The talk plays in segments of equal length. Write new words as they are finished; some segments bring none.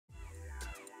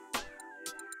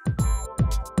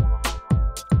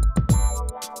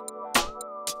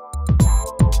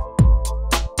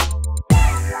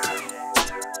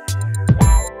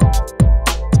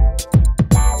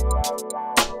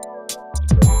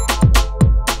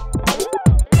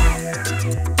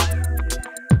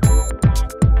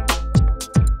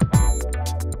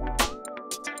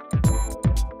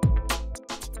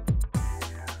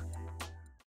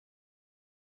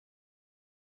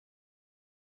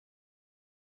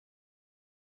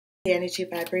The energy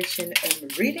vibration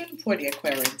reading for the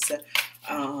Aquarians.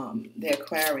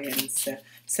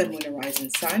 Sun, Moon, and Rising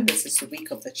sign. This is the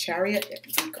week of the Chariot,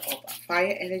 week of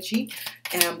fire energy,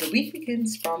 and the week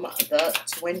begins from the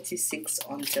 26th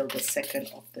until the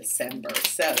 2nd of December.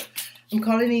 So I'm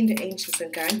calling in the angels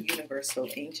and guides, universal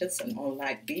angels, and all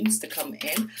light beings to come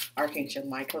in. Archangel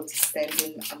Michael to stand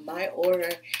in my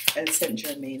order, and Saint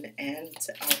Germain and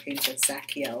Archangel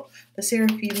Zachiel, the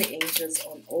seraphim angels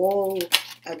on all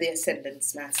the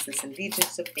ascendants, masters, and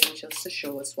legions of angels to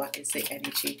show us what is the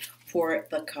energy for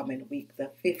the coming week, the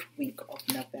 5th week of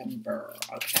November.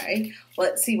 Okay,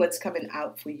 let's see what's coming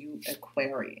out for you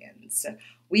Aquarians.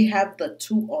 We have the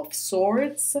Two of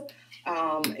Swords.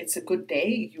 It's a good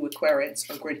day. You Aquarians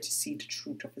are going to see the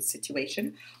truth of the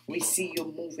situation. We see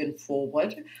you moving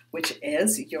forward, which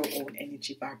is your own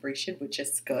energy vibration, which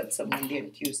is good. So Monday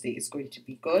and Tuesday is going to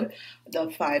be good.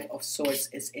 The Five of Swords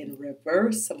is in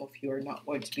reverse. Some of you are not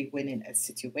going to be winning a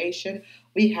situation.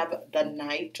 We have the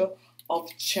Knight of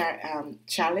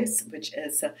Chalice, which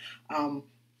is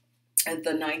and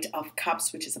the Knight of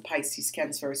Cups, which is a Pisces,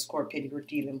 Cancer, Scorpion you're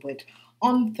dealing with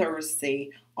on Thursday.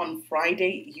 On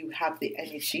Friday, you have the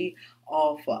energy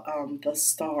of the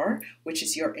Star, which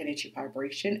is your energy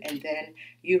vibration, and then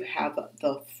you have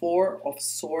the Four of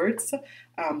Swords.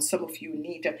 Some of you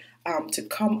need to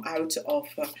come out of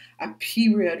a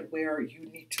period where you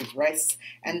need to rest,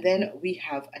 and then we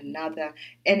have another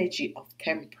energy of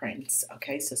Temperance.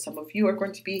 Okay, so some of you are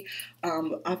going to be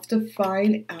have to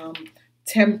find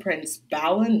temperance,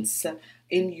 balance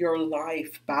in your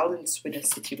life, balance with a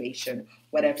situation,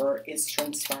 whatever is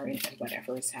transpiring and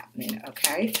whatever is happening.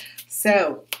 Okay,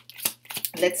 so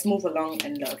let's move along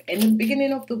and look. In the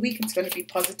beginning of the week, it's going to be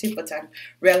positive, but I'm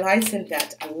realizing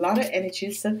that a lot of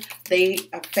energies, they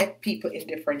affect people in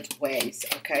different ways.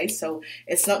 Okay, so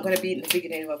it's not going to be in the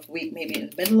beginning of the week, maybe in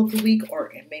the middle of the week,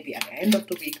 or maybe at the end of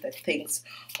the week that things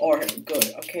are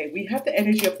good. Okay, we have the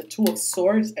energy of the Two of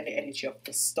Swords and the energy of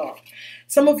the Star.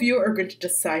 Some of you are going to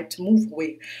decide to move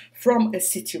away from a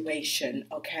situation.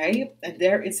 Okay, and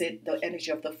there is it, the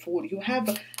energy of the Fool. You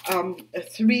have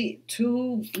three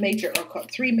major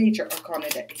arcana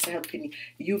that is helping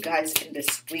you guys in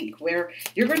this week, where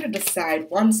you're going to decide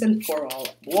once and for all,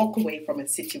 walk away from a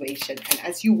situation, and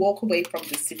as you walk away from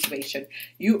the situation,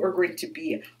 you are going to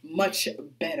be much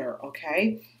better.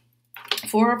 Okay,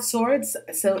 Four of Swords,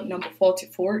 so number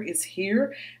 44 is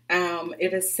here.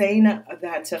 It is saying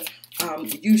that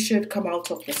you should come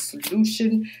out of the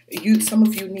solution. Some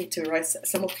of you need to rest.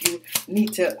 Some of you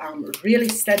need to really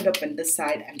stand up and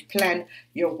decide and plan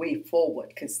your way forward,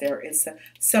 because there is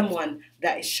someone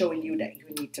that is showing you that you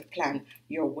need to plan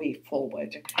your way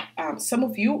forward. Some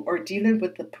of you are dealing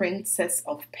with the Princess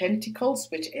of Pentacles,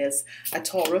 which is a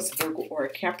Taurus, Virgo, or a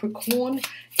Capricorn,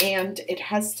 and it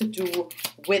has to do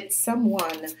with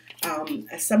someone.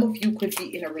 Some of you could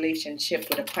be in a relationship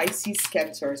with a Pisces,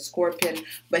 Cancer, or Scorpion,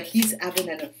 but he's having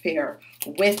an affair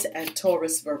with a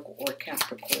Taurus, Virgo, or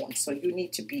Capricorn. So you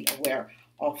need to be aware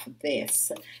of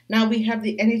this. Now we have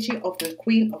the energy of the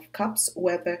Queen of Cups.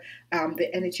 Whether the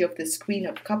energy of this Queen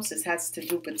of Cups has to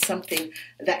do with something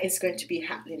that is going to be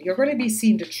happening. You're going to be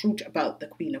seeing the truth about the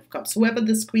Queen of Cups. Whoever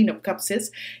this Queen of Cups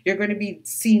is, you're going to be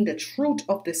seeing the truth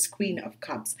of this Queen of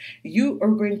Cups. You are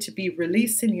going to be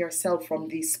releasing yourself from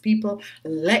these people.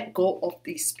 Let go of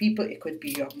these people. It could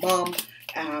be your mom.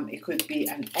 It could be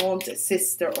an aunt, a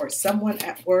sister, or someone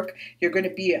at work. You're going to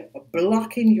be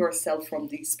blocking yourself from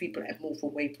these people and move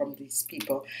away from these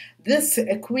people. This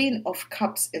Queen of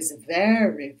Cups is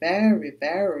very, very,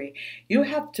 very. You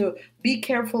have to be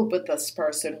careful with this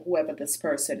person, whoever this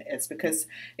person is, because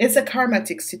it's a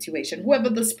karmatic situation. Whoever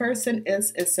this person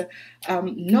is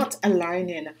not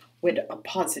aligning with a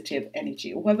positive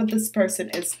energy. Whoever this person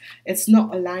is, it's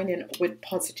not aligning with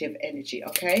positive energy.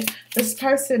 Okay, this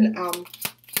person,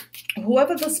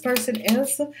 whoever this person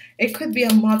is, it could be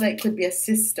a mother, it could be a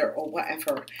sister, or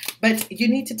whatever, but you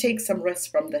need to take some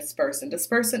rest from this person. This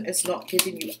person is not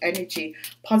giving you energy,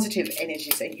 positive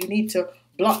energies, and you need to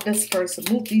block this person,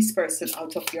 move this person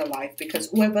out of your life, because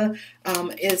whoever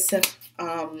is a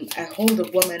older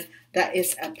woman that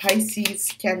is a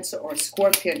Pisces, Cancer, or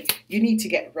Scorpion, you need to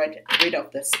get rid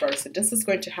of this person. This is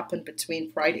going to happen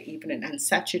between Friday evening and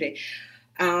Saturday.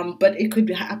 But it could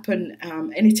happen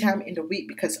anytime in the week,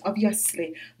 because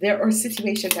obviously there are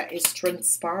situations that is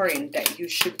transpiring that you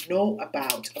should know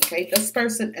about. Okay, this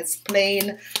person is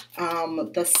playing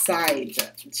the side.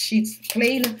 She's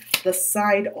playing the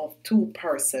side of two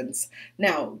persons.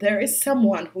 Now there is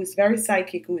someone who is very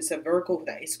psychic, who is a Virgo,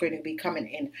 that is going to be coming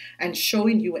in and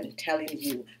showing you and telling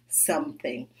you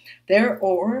something. There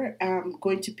are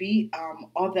going to be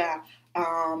other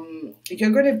you're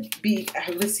going to be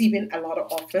receiving a lot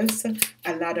of offers,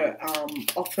 a lot of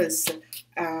offers,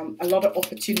 a lot of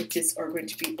opportunities are going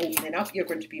to be opening up. You're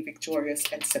going to be victorious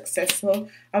and successful.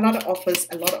 A lot of offers,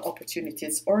 a lot of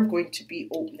opportunities are going to be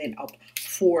opening up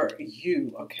for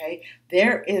you. Okay,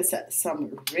 there is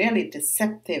some really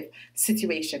deceptive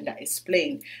situation that is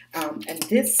playing, and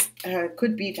this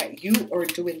could be that you are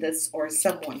doing this or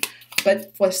someone.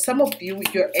 But for some of you,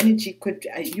 your energy could,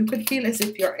 you could feel as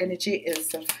if your energy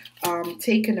is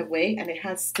taken away, and it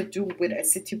has to do with a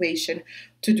situation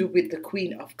to do with the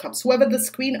Queen of Cups. Whoever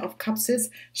this Queen of Cups is,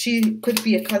 she could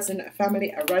be a cousin, a family,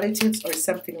 a relatives, or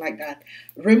something like that.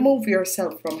 Remove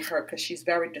yourself from her because she's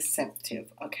very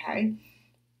deceptive, okay?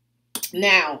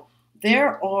 Now,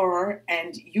 there are,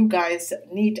 and you guys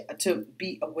need to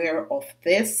be aware of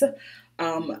this.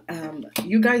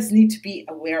 You guys need to be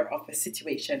aware of a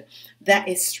situation that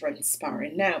is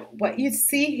transpiring. Now, what you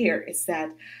see here is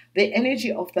that the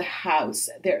energy of the house,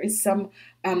 there is some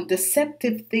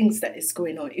deceptive things that is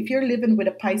going on. If you're living with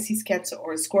a Pisces, Cancer,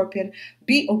 or a Scorpion,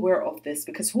 be aware of this,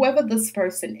 because whoever this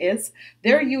person is,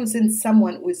 they're using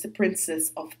someone who is the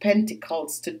Princess of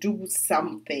Pentacles to do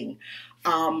something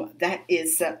that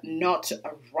is not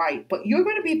right. But you're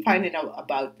going to be finding out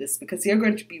about this, because you're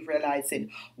going to be realizing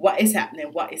what is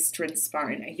happening, what is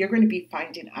transpiring, and you're going to be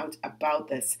finding out about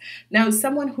this. Now,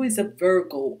 someone who is a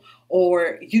Virgo,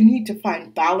 or you need to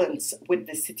find balance with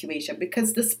this situation,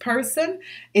 because this person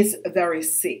is very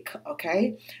sick,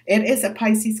 okay? It is a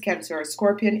Pisces, Cancer, or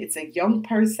Scorpion. It's a young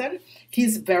person.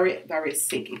 He's very, very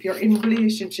sick. If you're in a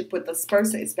relationship with this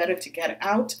person, it's better to get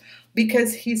out,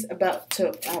 because he's about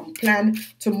to plan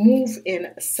to move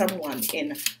in someone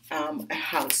in a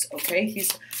house, okay?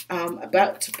 He's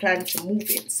about to plan to move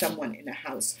in someone in a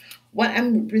house. What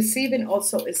I'm receiving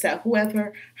also is that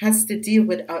whoever has to deal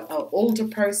with an older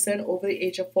person over the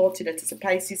age of 40, that is a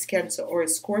Pisces, Cancer, or a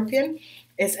Scorpion,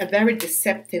 is a very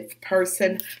deceptive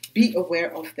person. Be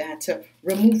aware of that.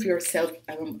 Remove yourself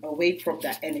away from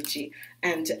that energy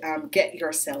and get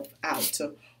yourself out.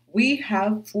 We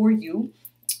have for you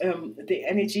the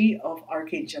energy of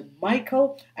Archangel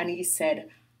Michael, and he said,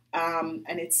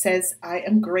 and it says, I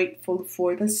am grateful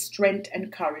for the strength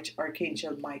and courage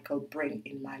Archangel Michael bring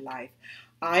in my life.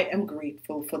 I am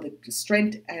grateful for the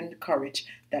strength and courage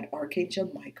that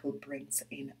Archangel Michael brings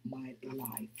in my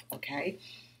life. Okay.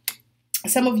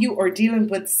 Some of you are dealing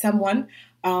with someone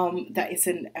that is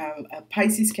in a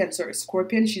Pisces, Cancer, or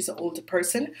Scorpion. She's an older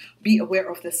person. Be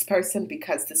aware of this person,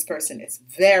 because this person is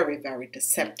very, very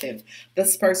deceptive.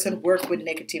 This person works with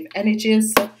negative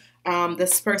energies.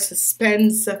 This person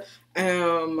spends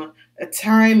a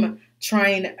time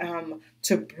trying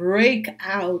to break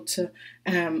out.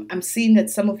 I'm seeing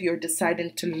that some of you are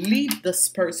deciding to leave this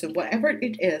person, whatever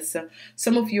it is.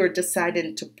 Some of you are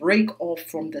deciding to break off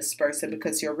from this person,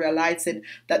 because you're realizing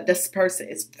that this person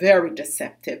is very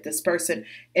deceptive. This person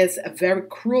is very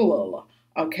cruel.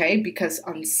 Okay, because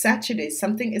on Saturday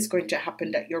something is going to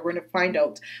happen that you're going to find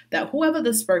out that whoever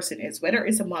this person is, whether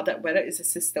it's a mother, whether it's a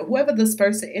sister, whoever this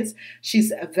person is,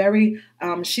 she's a very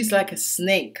she's like a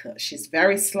snake. She's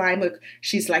very slimy.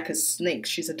 She's like a snake.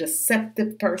 She's a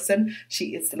deceptive person. She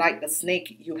is like the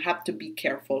snake. You have to be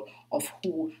careful of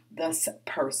who this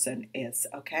person is.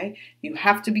 Okay, you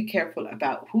have to be careful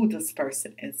about who this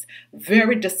person is.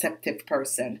 Very deceptive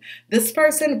person. This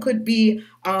person could be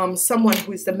someone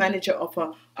who is the manager of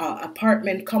a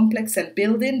apartment complex and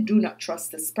building. Do not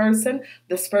trust this person.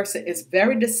 This person is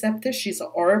very deceptive. She's a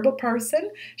horrible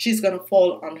person. She's going to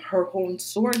fall on her own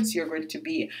swords. You're going to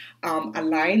be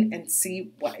aligned and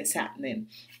see what is happening.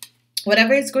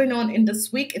 Whatever is going on in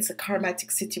this week, it's a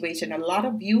karmatic situation. A lot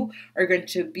of you are going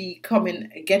to be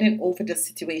getting over the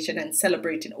situation and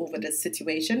celebrating over the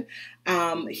situation.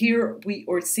 Here we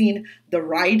are seeing the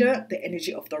rider, the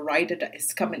energy of the rider that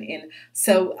is coming in.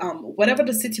 So whatever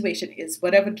the situation is,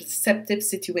 whatever the deceptive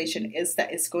situation is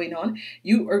that is going on,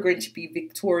 you are going to be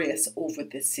victorious over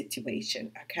this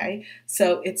situation. Okay,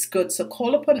 so it's good. So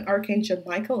call upon Archangel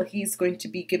Michael. He's going to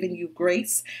be giving you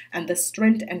grace and the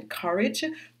strength and courage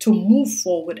to move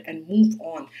forward and move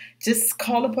on. Just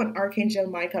call upon Archangel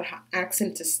Michael, ask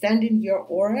him to stand in your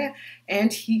aura,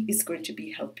 and he is going to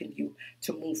be helping you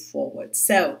to move forward.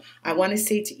 So I want to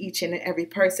say to each and every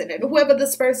person, and whoever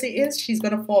this person is, she's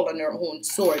going to fall on her own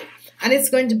sword, and it's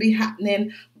going to be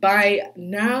happening by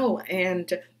now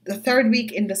and the third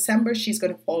week in December. She's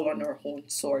going to fall on her own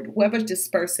sword. Whoever this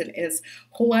person is,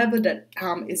 whoever that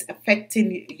is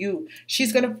affecting you,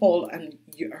 she's going to fall on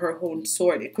her own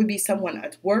sword. It could be someone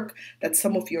at work that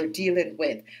some of you are dealing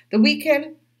with. The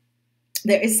weekend,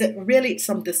 there is really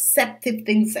some deceptive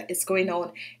things that is going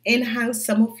on in house.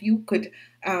 Some of you could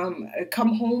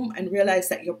come home and realize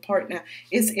that your partner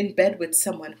is in bed with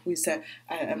someone who is a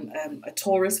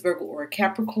Taurus, Virgo, or a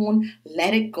Capricorn.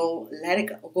 Let it go. Let it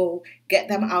go. Get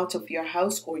them out of your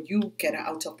house, or you get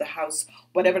out of the house,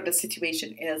 whatever the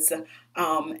situation is.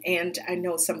 And I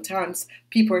know sometimes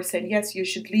people are saying, yes, you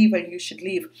should leave and you should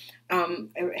leave.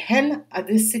 End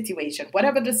this situation,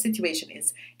 whatever the situation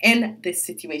is, end this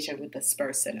situation with this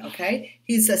person, okay?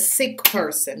 He's a sick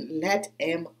person. Let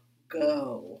him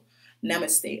go.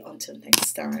 Namaste. Until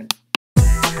next time.